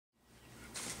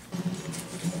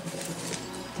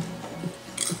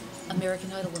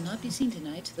American Idol will not be seen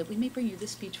tonight so that we may bring you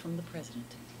this speech from the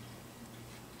president.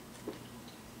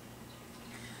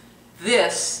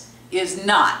 This is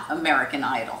not American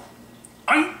Idol.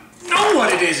 I know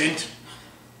what it isn't.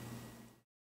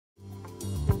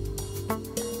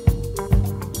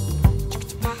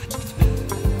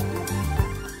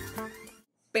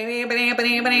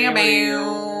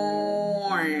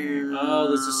 Oh,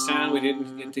 there's a sound we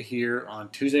didn't get to hear on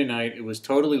Tuesday night. It was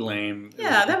totally lame.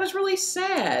 Yeah, that was really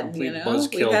sad. You know,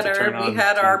 buzzkill to turn on we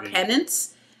had our TV.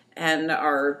 pennants and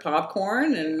our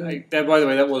popcorn, and That, by the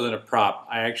way, that wasn't a prop.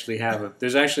 I actually have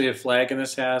there's actually a flag in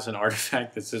this house, an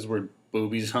artifact that says word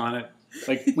boobies on it.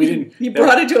 Like we didn't. you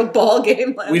brought it to a ball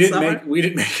game last summer. We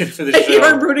didn't make it for the show. You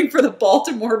were rooting for the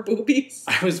Baltimore boobies.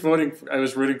 I was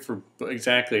rooting for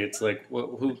exactly. It's like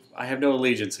who I have no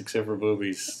allegiance except for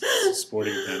boobies.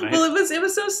 Sporting event. Well, it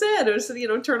was so sad. It was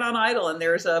turn on Idol, and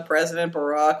there's President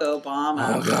Barack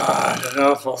Obama. Oh God,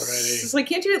 enough already. It's like,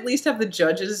 can't you at least have the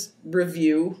judges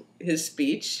review his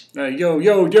speech?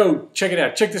 Yo, check it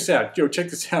out. Check this out. Yo, check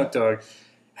this out, dog.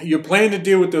 You're planning to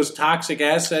deal with those toxic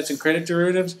assets and credit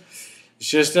derivatives? It's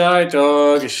just all right,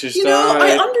 dog. It's just all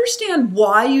right. I understand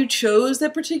why you chose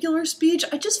that particular speech.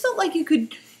 I just felt like you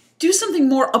could do something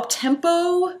more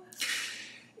up-tempo.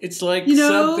 It's like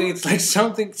something. It's like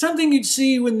something you'd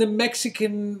see when the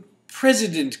Mexican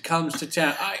president comes to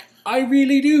town. I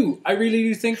really do. I really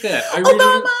do think that.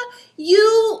 Obama,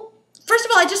 first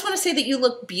of all, I just want to say that you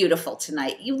look beautiful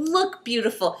tonight. You look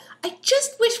beautiful. I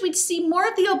just wish we'd see more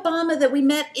of the Obama that we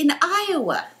met in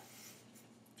Iowa.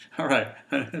 All right,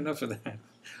 enough of that.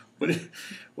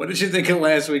 What did you think of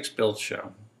last week's Bilge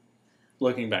show?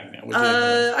 Looking back now,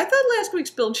 I thought last week's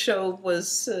Bilge show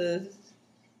was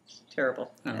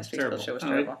terrible. Last week's Bilge show was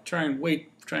terrible. Trying way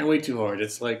too hard.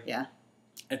 It's like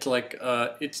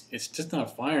it's just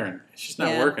not firing. It's just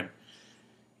not working.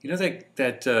 You know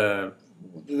that the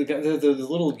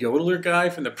little yodeler guy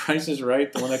from The Price is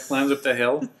Right, the one that climbs up the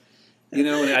hill. You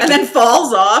know, and then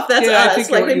falls off. That's us.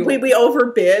 Like we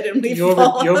overbid and we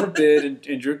fall. You overbid,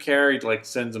 and Drew Carey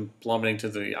sends him plummeting to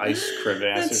the ice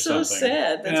crevasse or something. That's so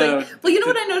sad. That's well, you know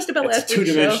what I noticed about last week's show?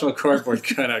 Two-dimensional cardboard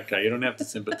cutout guy. You don't have to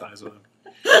sympathize with him.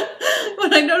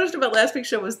 What I noticed about last week's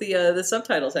show was the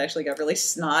subtitles actually got really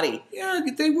snotty. Yeah,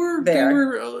 they were a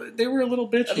little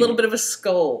bitchy. A little bit of a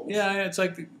scold. Yeah, it's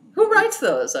like who writes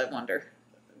those? I wonder.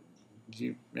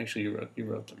 You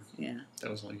wrote them. Yeah, that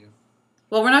was all you.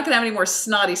 Well, we're not going to have any more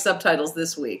snotty subtitles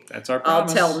this week. That's our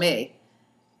promise. I'll tell me.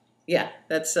 Yeah,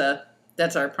 that's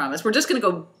our promise. We're just going to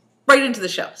go right into the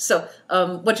show. So,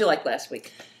 what'd you like last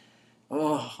week?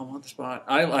 Oh, I'm on the spot.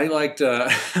 I liked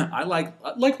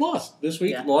Lost this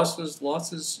week. Yeah. Lost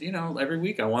is every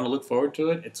week I want to look forward to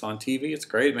it. It's on TV. It's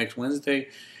great. It makes Wednesday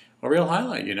a real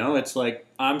highlight. It's like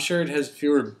I'm sure it has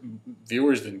fewer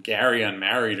viewers than Gary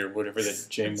Unmarried or whatever that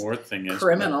Jay Moore thing is.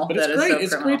 Criminal. But it's great.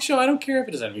 It's a great show. I don't care if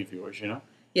it has any viewers.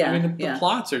 Yeah. I mean, the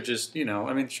plots are just,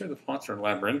 sure, the plots are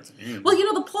labyrinthine. Well,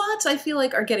 the plots I feel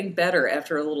like are getting better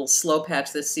after a little slow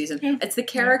patch this season. Yeah. It's the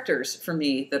characters for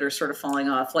me that are sort of falling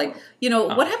off. Like,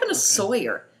 what happened to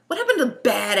Sawyer? What happened to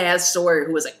badass Sawyer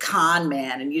who was a con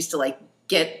man and used to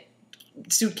get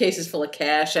suitcases full of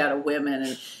cash out of women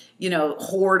and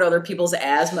hoard other people's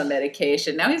asthma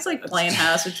medication. Now he's playing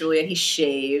house with Julia. He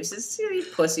shaves. He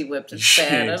pussy whipped. It's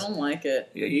bad. I don't like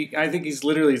it. Yeah, I think he's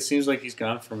literally. It seems like he's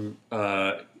gone from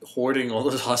hoarding all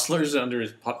those hustlers under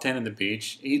his tent on the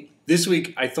beach. This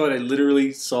week, I thought I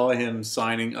literally saw him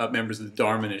signing up members of the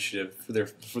Dharma Initiative for the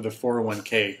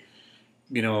 401k,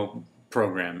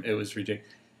 program. It was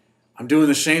ridiculous. I'm doing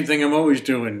the same thing I'm always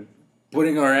doing,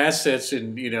 putting our assets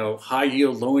in high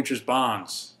yield, low interest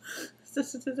bonds.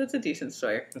 That's a decent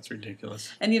Sawyer. That's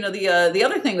ridiculous. And the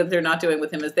other thing that they're not doing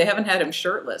with him is they haven't had him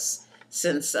shirtless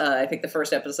since I think the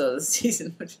first episode of the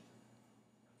season.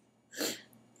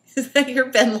 Is that your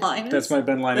Ben Linus? That's my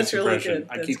Ben Linus impression. Really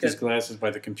good. I keep his glasses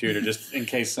by the computer just in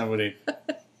case somebody.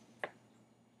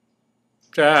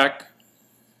 Jack.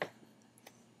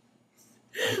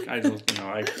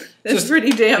 That's pretty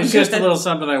damn It's good. just a little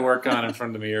something I work on in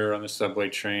front of the mirror on the subway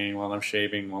train while I'm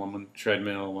shaving, while I'm on the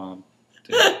treadmill, while I'm.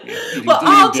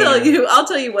 I'll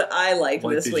tell you what I liked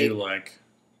this week. What did you like?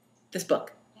 This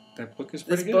book. That book is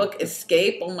pretty good. This book,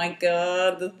 Escape. Oh my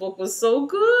God, this book was so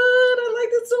good. I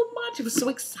liked it so much. It was so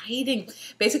exciting.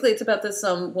 Basically, it's about this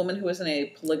woman who was in a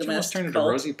polygamous. Did you almost turn into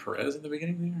Rosie Perez at the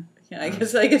beginning there? Yeah, I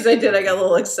guess I did. I got a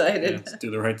little excited. Yeah, let's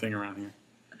do the right thing around here.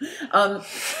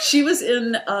 She was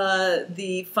in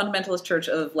the Fundamentalist Church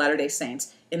of Latter-day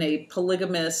Saints in a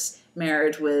polygamous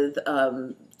marriage with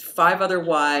 5 other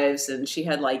wives, and she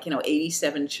had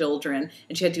 87 children,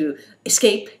 and she had to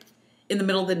escape in the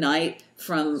middle of the night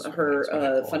from her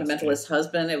fundamentalist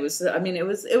husband. It was, I mean, it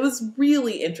was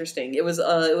really interesting. It was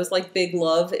like Big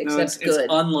Love, except good. It's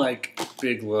unlike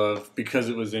Big Love because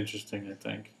it was interesting, I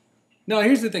think. No,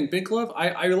 here's the thing. Big Love,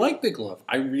 I like Big Love.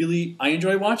 I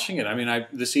enjoy watching it. I mean,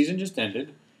 the season just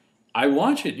ended. I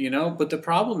watch it, but the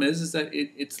problem is that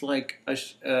it's like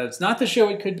it's not the show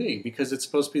it could be because it's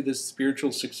supposed to be this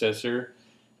spiritual successor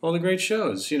of all the great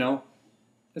shows, It's a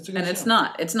good show. It's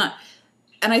not. It's not.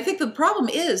 And I think the problem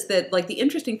is that, like, the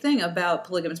interesting thing about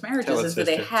polygamous marriages is that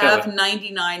they have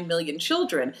 99 million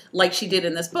children, like she did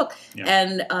in this book. Yeah.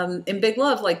 And in Big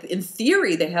Love, like, in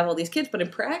theory, they have all these kids, but in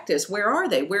practice, where are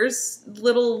they? Where's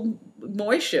little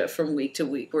Moisha from week to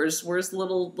week? Where's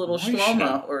little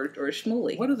Shlomo or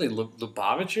Shmuley? What are they,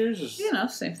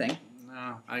 Lubavitchers? Same thing.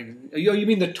 No, you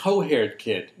mean the toe-haired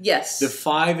kid? Yes. The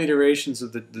 5 iterations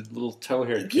of the little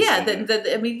toe-haired kid. Yeah,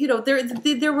 I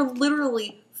mean, there were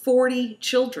literally 40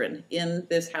 children in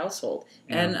this household.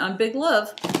 Yeah. And on Big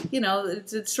Love,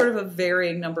 it's sort of a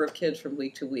varying number of kids from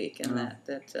week to week. And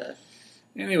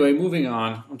Anyway, moving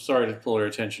on. I'm sorry to pull our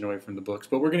attention away from the books,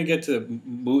 but we're going to get to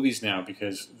movies now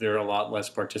because they're a lot less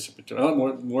participatory, a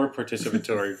lot more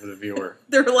participatory for the viewer.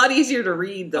 They're a lot easier to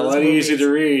read, those movies. Easier to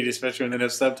read, especially when they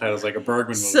have subtitles, like a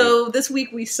Bergman movie. So this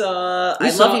week we saw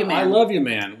I Love You Man. I Love You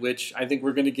Man, which I think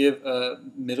we're going to give a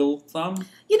middle thumb.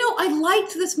 I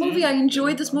liked this movie. I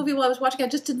enjoyed this movie while I was watching. I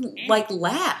just didn't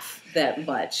laugh that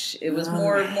much. It was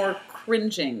more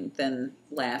cringing than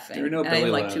laughing. There were no and I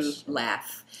like to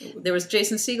laugh. There was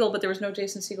Jason Segel, but there was no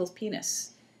Jason Segel's penis.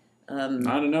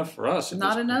 Not enough for us.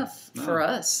 Not enough for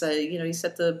us. He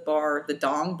set the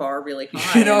dong bar really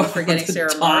high. For getting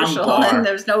Sarah Marshall, and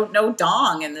there's no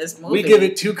dong in this movie. We give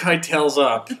it 2 Keitels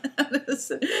up. That's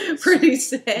pretty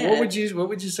sad. What would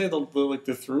you say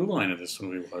the through line of this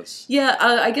movie was? Yeah,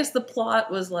 I guess the plot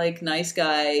was like nice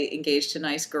guy engaged to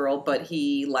nice girl, but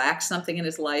he lacks something in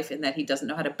his life in that he doesn't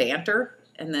know how to banter.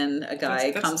 And then a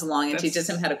guy comes along and teaches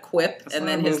him how to quip, and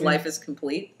then his life is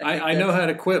complete. I know how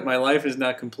to quip. My life is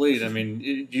not complete. I mean,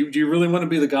 do you really want to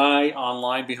be the guy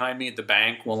online behind me at the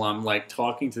bank while I'm like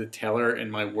talking to the teller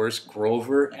in my worst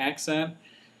Grover accent?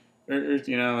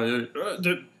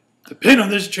 The pin on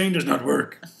this chain does not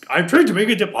work. I'm trying to make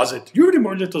a deposit. You have any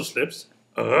more little slips?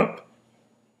 Up,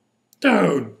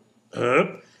 down,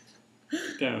 up,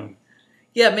 down.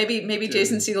 Yeah, maybe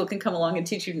Jason Segel can come along and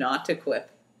teach you not to quip.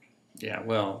 Yeah,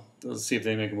 well, let's see if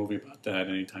they make a movie about that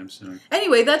anytime soon.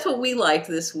 Anyway, that's what we liked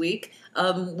this week.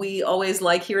 We always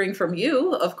like hearing from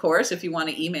you, of course, if you want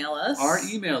to email us. Our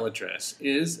email address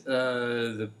is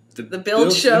the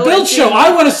Bilge Show. The Bilge Show. I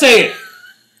want to say it.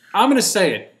 I'm going to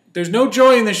say it. There's no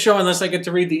joy in this show unless I get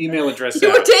to read the email address You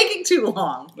were taking too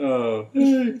long. Oh.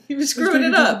 You were screwing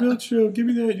it up. The Bilge Show. Give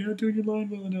me that. You're not doing your line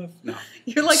well enough. No.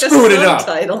 You're like a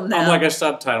subtitle now. I'm like a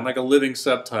subtitle. I'm like a living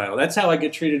subtitle. That's how I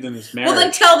get treated in this marriage. Well,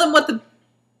 then tell them what the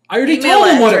I already told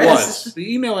them what it was.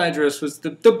 The email address was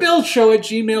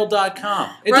thebilgeshow@gmail.com.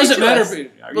 It doesn't matter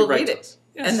if we'll read it.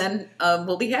 Yes. And then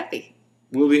we'll be happy.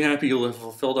 We'll be happy you'll have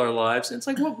fulfilled our lives. It's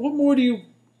like, what more do you...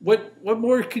 What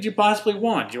more could you possibly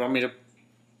want? Do you want me to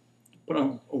put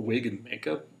on a wig and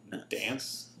makeup and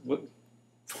dance? What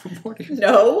more do you...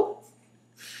 No.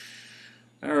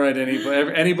 All right,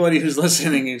 anybody who's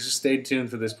listening, who's stayed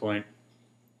tuned for this point.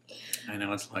 I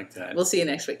know it's like that. We'll see you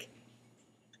next week.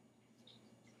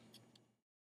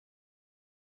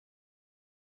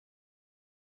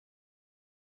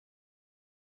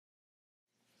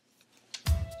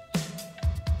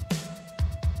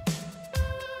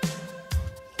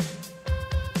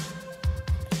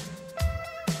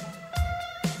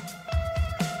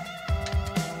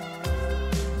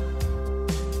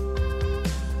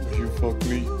 Fuck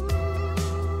me.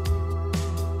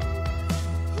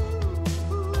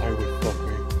 I would fuck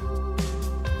me.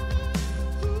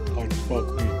 I'd fuck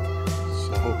me.